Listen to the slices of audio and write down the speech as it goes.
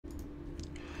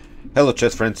Hello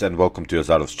chess friends, and welcome to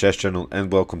Yugislav's chess channel,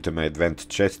 and welcome to my advanced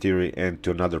chess theory and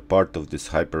to another part of this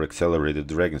hyper accelerated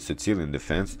dragon Sicilian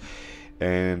defense.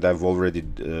 And I've already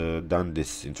done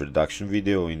this introduction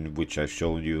video in which I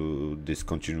showed you this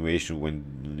continuation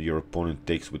when your opponent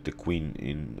takes with the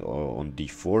queen on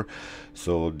d4.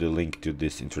 So the link to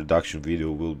this introduction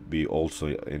video will be also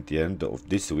at the end of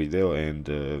this video,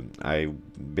 and I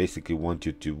basically want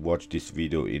you to watch this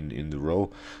video in the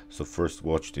row. So first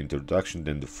watch the introduction,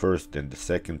 then the first, then the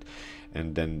second,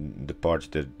 and then the parts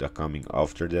that are coming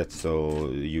after that, so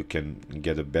you can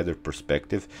get a better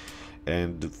perspective.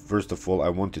 And first of all, I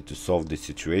wanted to solve this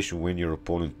situation when your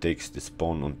opponent takes this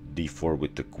pawn on d4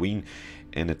 with the queen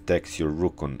and attacks your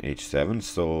rook on h7.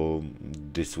 So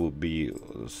this will be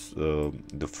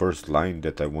the first line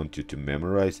that I want you to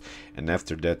memorize, and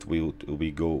after that we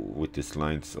go with these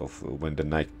lines of when the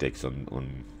knight takes on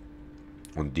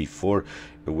d4,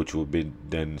 which will be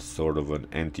then sort of an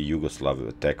anti-Yugoslav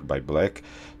attack by black.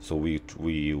 So we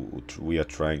are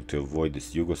trying to avoid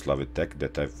this Yugoslav attack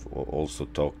that I've also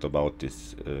talked about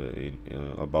this in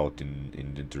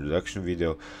the introduction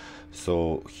video.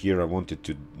 So here I wanted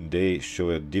to today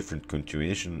show a different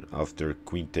continuation after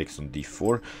queen takes on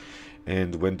d4,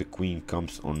 and when the queen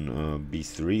comes on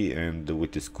b3, and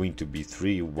with this queen to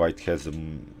b3, white has a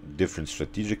different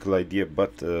strategical idea,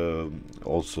 but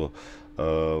also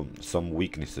some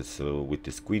weaknesses with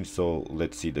this queen. So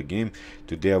let's see the game.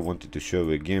 Today I wanted to show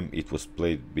you a game. It was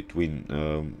played between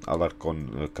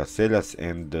Alarcon Casellas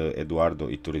and Eduardo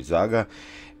Iturrizaga.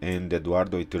 And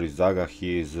Eduardo Iturrizaga,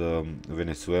 he is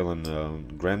Venezuelan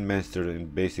grandmaster,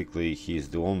 and basically he is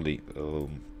the only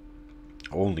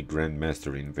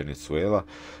grandmaster in Venezuela.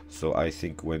 So I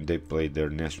think when they play their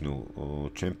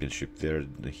national championship there,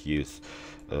 he is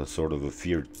sort of a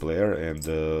feared player, and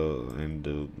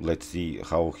let's see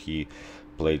how he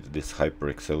played this hyper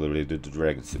accelerated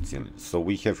dragon Sicilian. So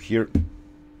we have here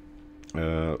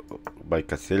by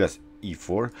Casellas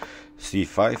e4,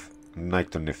 c5,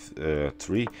 knight on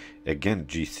f3, again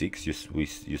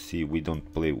g6. You see we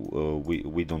don't play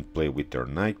we don't play with our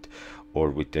knight or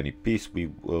with any piece. We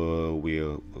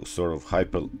sort of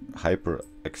hyper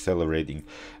accelerating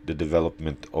the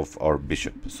development of our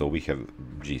bishop. So we have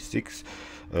g6,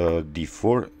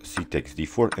 d4, c takes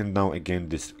d4, and now again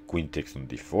this queen takes on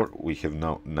d4. We have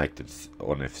now knight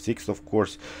on f6, of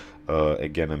course.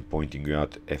 Again, I'm pointing you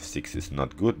out f6 is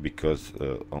not good because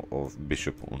of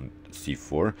bishop on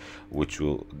c4, which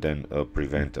will then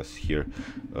prevent us here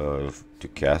to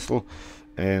castle.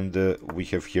 And we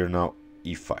have here now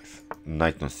e5,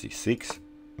 knight on c6,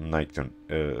 knight on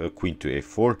queen to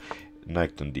a4,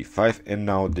 knight on d5, and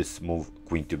now this move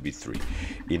queen to b3.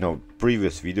 In our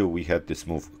previous video we had this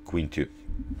move queen to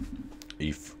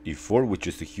e4, which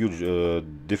is a huge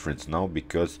difference now,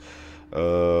 because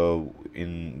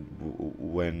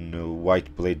when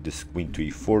white played this queen to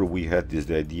e4, we had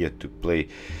this idea to play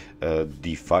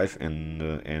d5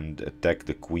 and attack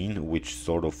the queen, which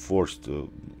sort of forced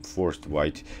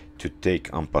white to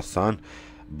take en passant.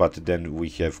 But then we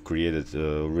have created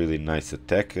a really nice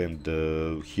attack, and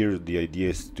here the idea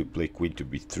is to play queen to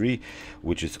b3,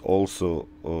 which is also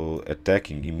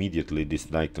attacking immediately this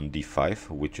knight on d5,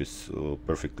 which is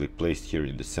perfectly placed here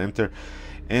in the center.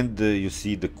 And you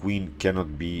see the queen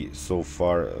cannot be so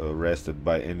far rested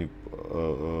by any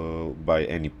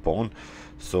pawn,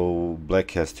 so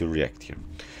black has to react here.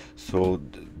 So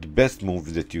the best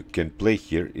move that you can play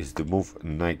here is the move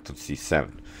knight on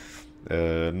c7.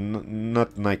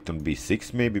 Not knight on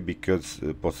b6 maybe, because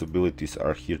possibilities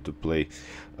are here to play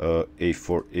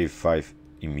a4, a5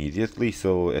 immediately,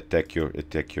 so attack your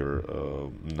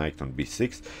knight on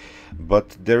b6.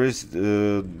 But there is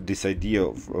this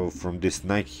idea from this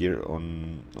knight here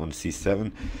on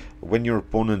c7, when your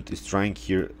opponent is trying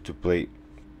here to play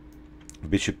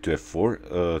bishop to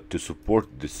f4 to support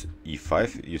this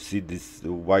e5. You see this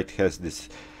white has this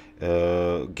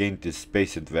gained this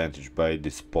space advantage by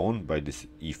this pawn, by this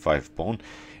e5 pawn,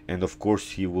 and of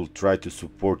course he will try to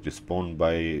support this pawn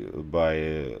by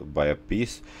a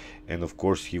piece, and of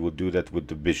course he will do that with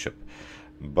the bishop.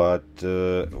 But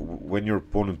when your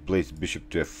opponent plays bishop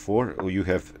to f4, you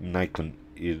have knight on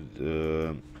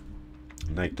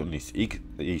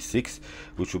e6,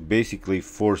 which will basically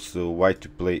force white to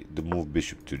play the move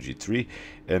bishop to g3,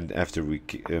 and after we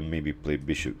maybe play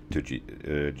bishop to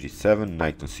g7,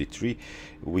 knight on c3,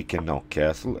 we can now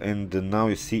castle. And now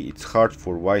you see it's hard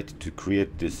for white to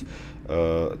create this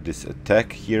this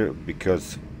attack here,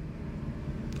 because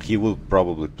he will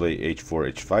probably play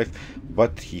h4, h5,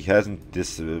 but he hasn't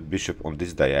this bishop on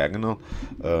this diagonal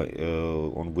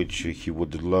on which he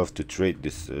would love to trade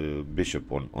this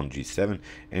bishop on g7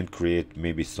 and create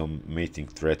maybe some mating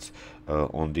threats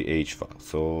on the h file.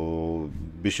 So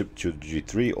bishop to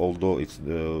g3, although it's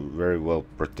very well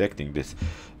protecting this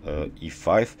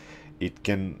e5,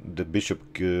 the bishop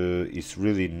is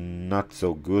really not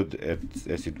so good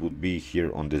as it would be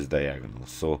here on this diagonal.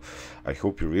 So I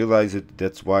hope you realize it.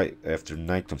 That's why after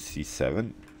knight on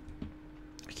c7,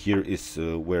 here is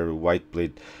where white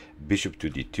played bishop to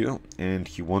d2, and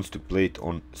he wants to play it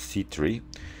on c3,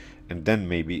 and then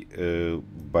maybe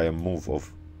by a move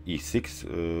of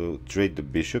e6 trade the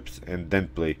bishops and then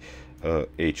play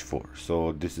h4.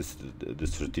 So this is the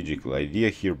strategical idea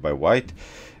here by white.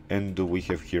 And we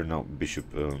have here now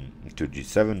bishop to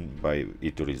g7 by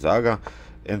Iturrizaga,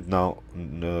 and now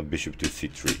bishop to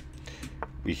c3.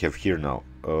 We have here now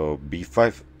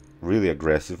b5, really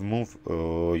aggressive move.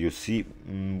 You see,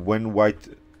 when white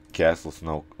castles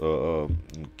now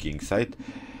king side,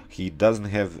 he doesn't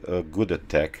have a good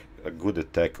attack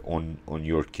on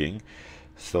your king.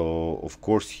 So of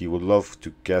course he would love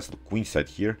to castle queenside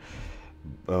here,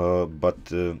 but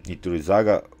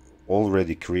Iturrizaga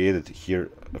already created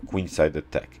here a queenside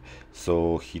attack,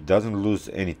 so he doesn't lose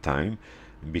any time,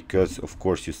 because of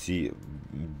course you see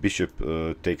bishop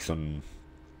takes on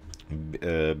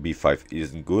b5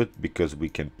 isn't good, because we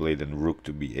can play then rook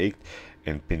to b8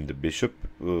 and pin the bishop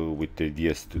with the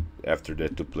ideas to after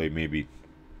that to play maybe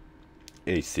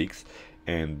a6,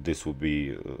 and this will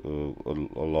be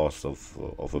a loss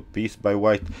of a piece by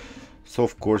white. So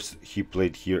of course he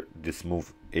played here this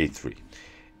move a3,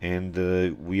 and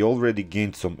we already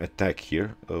gained some attack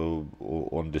here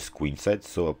on this queenside.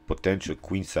 So a potential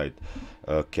queenside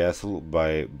castle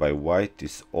by white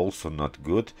is also not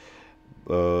good,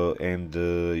 and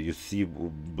you see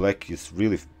black is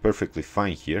really perfectly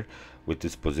fine here with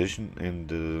this position,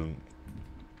 and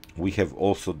we have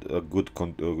also a good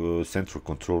central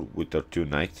control with our two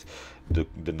knights. The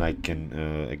knight can,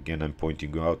 again I'm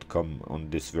pointing out, come on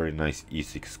this very nice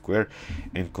e6 square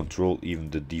and control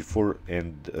even the d4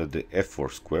 and the f4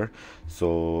 square.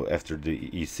 So after the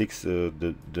e6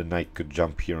 the knight could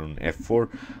jump here on f4,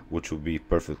 which will be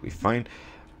perfectly fine.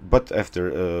 But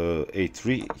after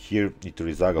a3, here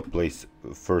Iturrizaga plays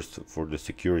first for the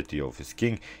security of his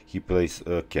king, he plays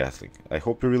castling. I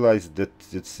hope you realize that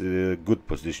it's a good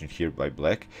position here by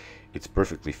black. It's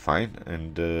perfectly fine,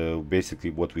 and basically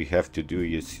what we have to do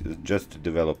is just to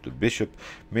develop the bishop,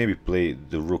 maybe play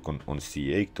the rook on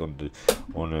c8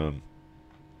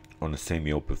 on a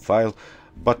semi-open file.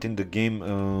 But in the game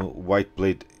white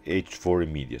played h4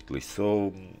 immediately,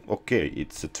 so okay,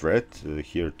 it's a threat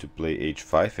here to play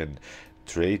h5 and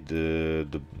trade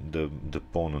the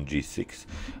pawn on g6,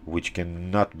 which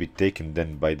cannot be taken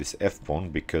then by this f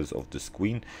pawn because of this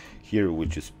queen here,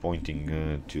 which is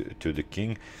pointing to the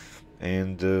king.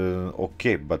 And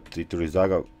okay, but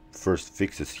Iturrizaga first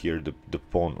fixes here the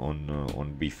pawn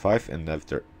on b5, and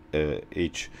after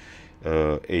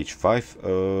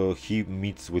h5 he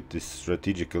meets with this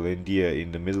strategical idea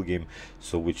in the middle game,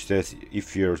 so which says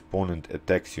if your opponent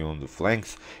attacks you on the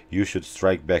flanks, you should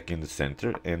strike back in the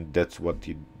center, and that's what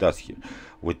he does here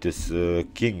with this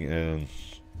king.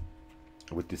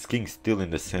 With this king still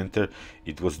in the center,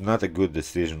 it was not a good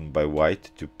decision by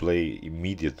white to play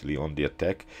immediately on the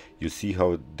attack. You see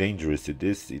how dangerous it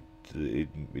is. It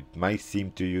might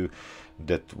seem to you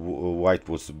that white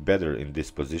was better in this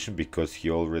position because he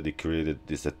already created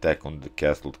this attack on the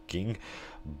castled king,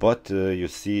 but you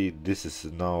see this is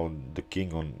now the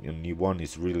king on e1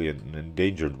 is really an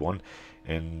endangered one,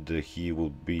 and he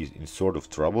will be in sort of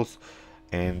troubles.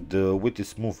 And with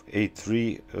this move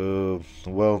a3,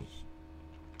 well,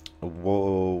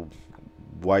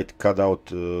 white cut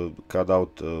out a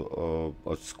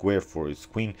square for his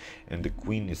queen, and the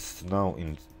queen is now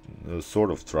in sort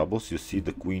of troubles. You see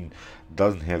the queen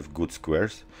doesn't have good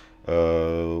squares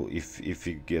if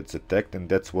he gets attacked, and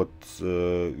that's what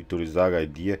Iturrizaga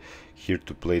idea here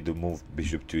to play the move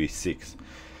bishop to e6.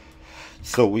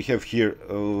 So we have here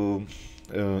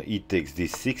e takes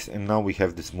d6, and now we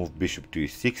have this move bishop to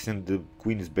e6, and the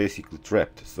queen is basically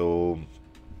trapped. So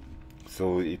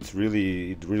it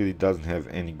really doesn't have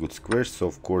any good squares. So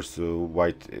of course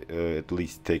white at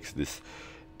least takes this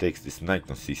knight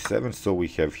on c7. So we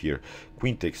have here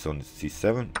queen takes on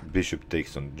c7, bishop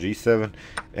takes on g7,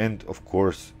 and of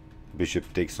course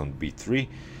bishop takes on b3,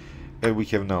 and we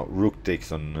have now rook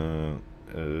takes on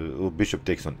bishop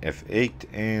takes on f8,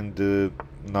 and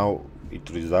now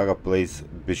Iturrizaga plays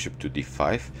bishop to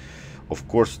d5. of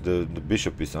course the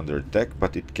bishop is under attack,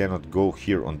 but it cannot go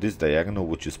here on this diagonal,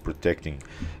 which is protecting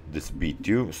this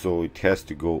b2, so it has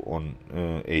to go on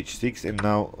h6. And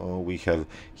now we have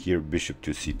here bishop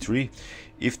to c3.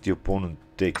 If the opponent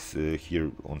takes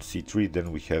here on c3,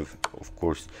 then we have of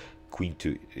course queen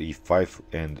to e5,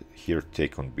 and here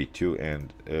take on b2,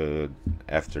 and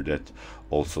after that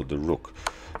also the rook.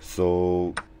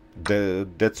 So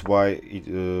that's why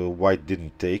white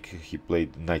didn't take. He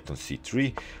played knight on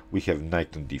c3. We have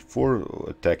knight on d4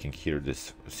 attacking here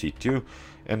this c2,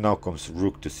 and now comes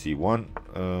rook to c1,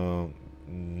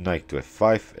 knight to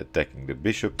f5 attacking the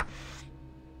bishop.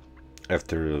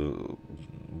 After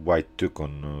white took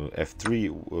on f3,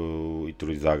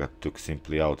 Iturrizaga took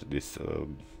simply out this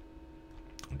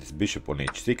bishop on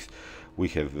h6. We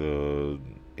have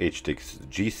h takes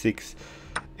g6,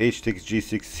 h takes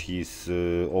g6. He's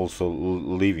also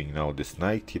leaving now this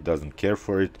knight. He doesn't care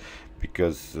for it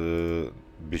because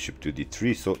bishop to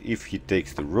d3. So if he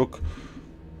takes the rook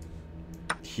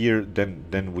here,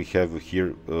 then we have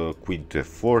here queen to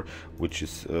f4, which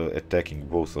is attacking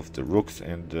both of the rooks,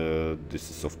 and this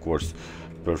is of course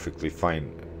perfectly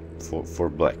fine for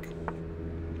black.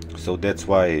 So that's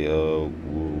why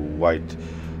white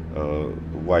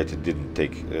didn't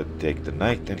take the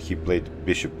knight, and he played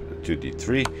bishop to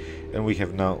d3, and we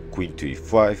have now queen to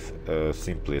e5,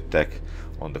 simply attack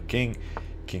on the king,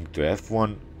 king to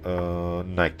f1,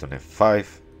 knight on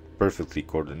f5, perfectly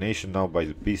coordination now by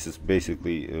the pieces.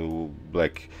 Basically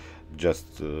black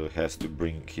just has to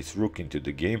bring his rook into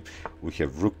the game. We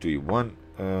have rook to e1,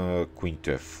 queen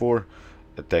to f4,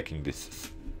 attacking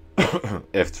this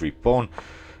f3 pawn,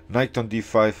 knight on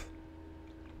d5,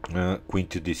 queen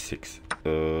to d6,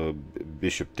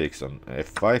 bishop takes on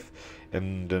f5,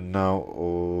 and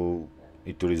now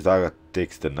Iturrizaga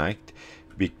takes the knight,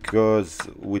 because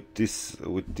with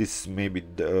this maybe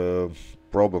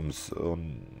problems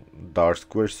on dark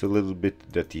squares a little bit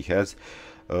that he has,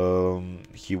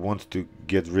 he wants to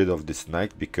get rid of this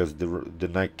knight, because the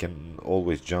knight can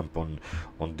always jump on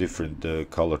different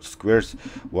colored squares,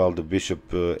 while the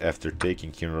bishop after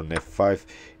taking here on f5,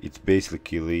 it's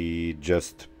basically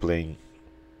just playing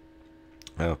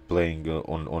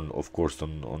on of course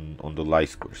on the light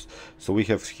squares. So we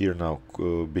have here now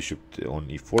bishop on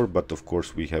e4, but of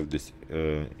course we have this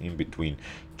in between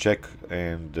check,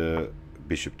 and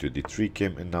bishop to d3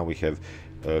 came, and now we have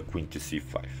queen to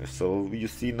c5. So you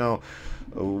see now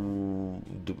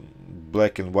the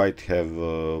black and white have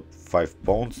 5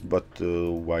 pawns, but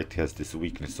white has this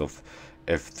weakness of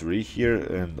f3 here,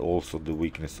 and also the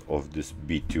weakness of this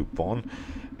b2 pawn,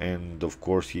 and of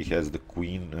course he has the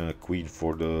queen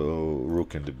for the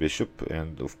rook and the bishop,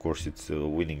 and of course it's a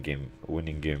winning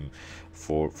game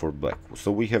for black.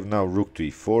 So we have now rook to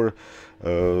e4,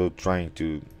 trying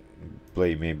to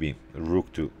play maybe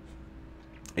rook to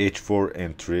h4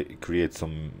 and create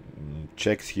some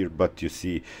checks here, but you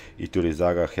see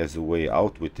Iturrizaga has a way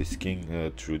out with his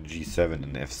king through g7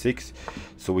 and f6.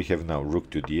 So we have now rook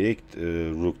to d8,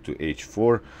 rook to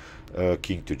h4,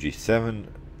 king to g7,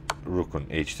 rook on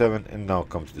h7, and now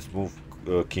comes this move,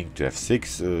 king to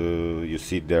f6. You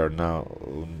see there are now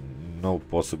no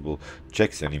possible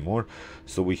checks anymore,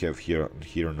 so we have here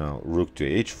now rook to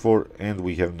h4, and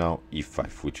we have now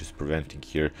e5, which is preventing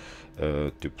here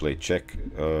to play check.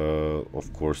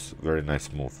 Of course, very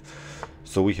nice move.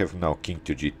 So we have now king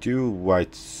to g2,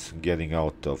 white's getting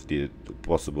out of the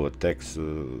possible attacks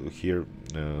here,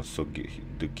 so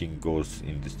the king goes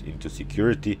into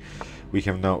security. We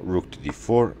have now rook to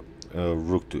d4,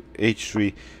 rook to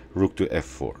h3, rook to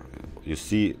f4. You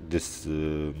see this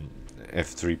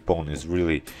f3 pawn is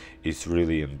really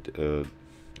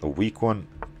a weak one.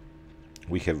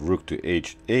 We have rook to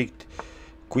h8,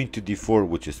 queen to d4,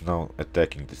 which is now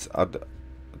attacking this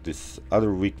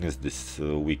other weakness, this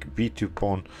weak b2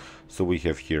 pawn. So we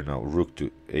have here now rook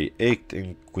to a8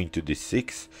 and queen to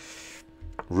d6,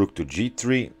 rook to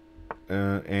g3,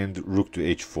 and rook to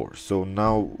h4. So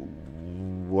now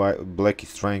black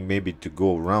is trying maybe to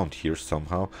go around here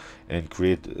somehow and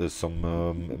create some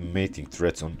mating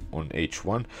threats on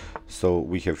h1. So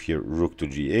we have here rook to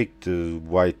g8.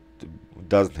 White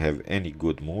doesn't have any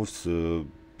good moves.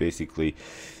 Basically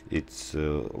it's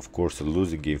of course a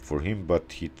losing game for him,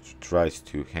 but he tries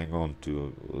to hang on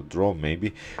to a draw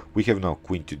maybe. We have now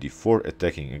queen to d4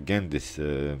 attacking again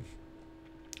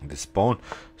this pawn.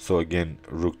 So again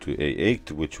rook to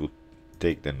a8, which would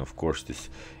take then of course this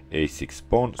a6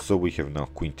 pawn. So we have now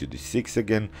queen to d6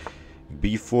 again,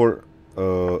 b4,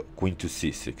 queen to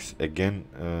c6 again,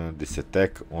 this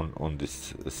attack on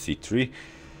this c3.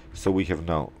 So we have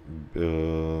now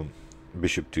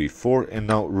bishop to e4, and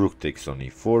now rook takes on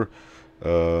e4,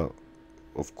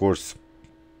 of course,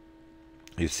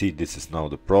 you see this is now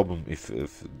the problem. If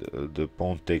the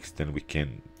pawn takes, then we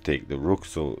can take the rook,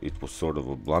 so it was sort of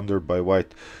a blunder by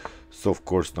white. So of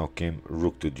course now came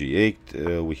rook to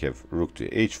g8, we have rook to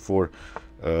h4,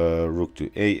 rook to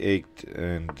a8,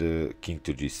 and king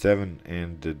to g7,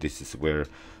 and this is where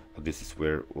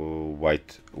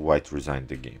white resigned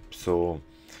the game. So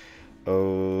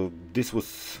this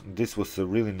was a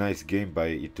really nice game by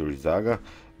Iturrizaga,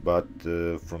 but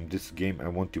from this game I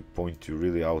want to point to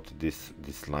really out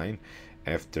this line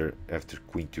after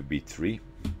queen to b3,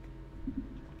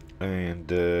 and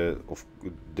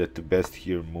that the best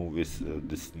here move is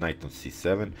this knight on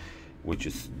c7, which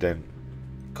is then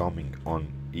coming on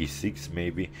e6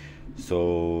 maybe.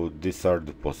 So these are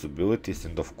the possibilities,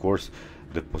 and of course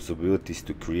the possibilities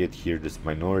to create here this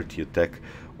minority attack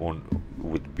on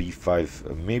with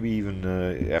b5, maybe even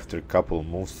after a couple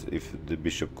moves, if the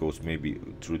bishop goes maybe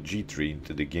through g3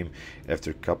 into the game,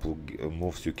 after a couple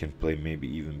moves you can play maybe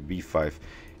even b5,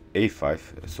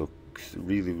 a5, so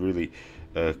really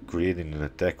creating an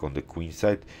attack on the queen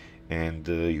side, and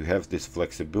you have this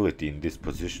flexibility in this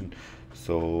position.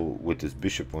 So with this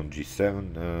bishop on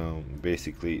g7,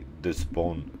 basically this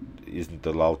pawn isn't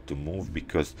allowed to move,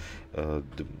 because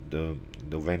the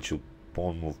eventual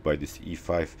pawn move by this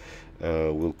e5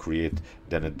 will create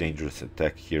then a dangerous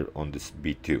attack here on this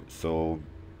b2. So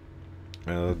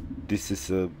this is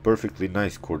a perfectly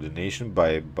nice coordination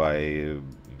by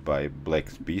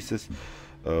black's pieces.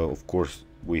 Of course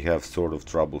we have sort of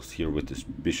troubles here with this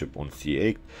bishop on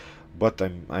c8, but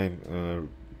I'm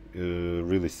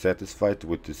really satisfied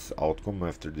with this outcome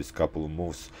after this couple of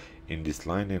moves in this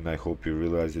line, and I hope you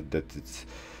realize it, that it's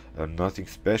nothing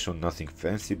special, nothing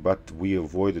fancy, but we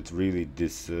avoided really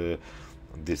this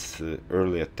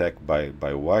early attack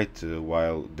by white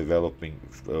while developing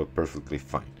perfectly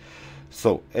fine.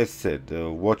 So as said,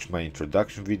 watch my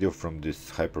introduction video from this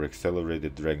hyper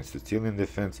accelerated dragon Sicilian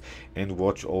defense, and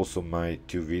watch also my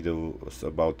 2 videos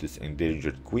about this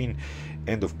endangered queen,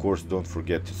 and of course don't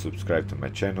forget to subscribe to my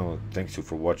channel. Thanks you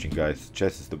for watching, guys.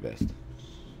 Chess is the best.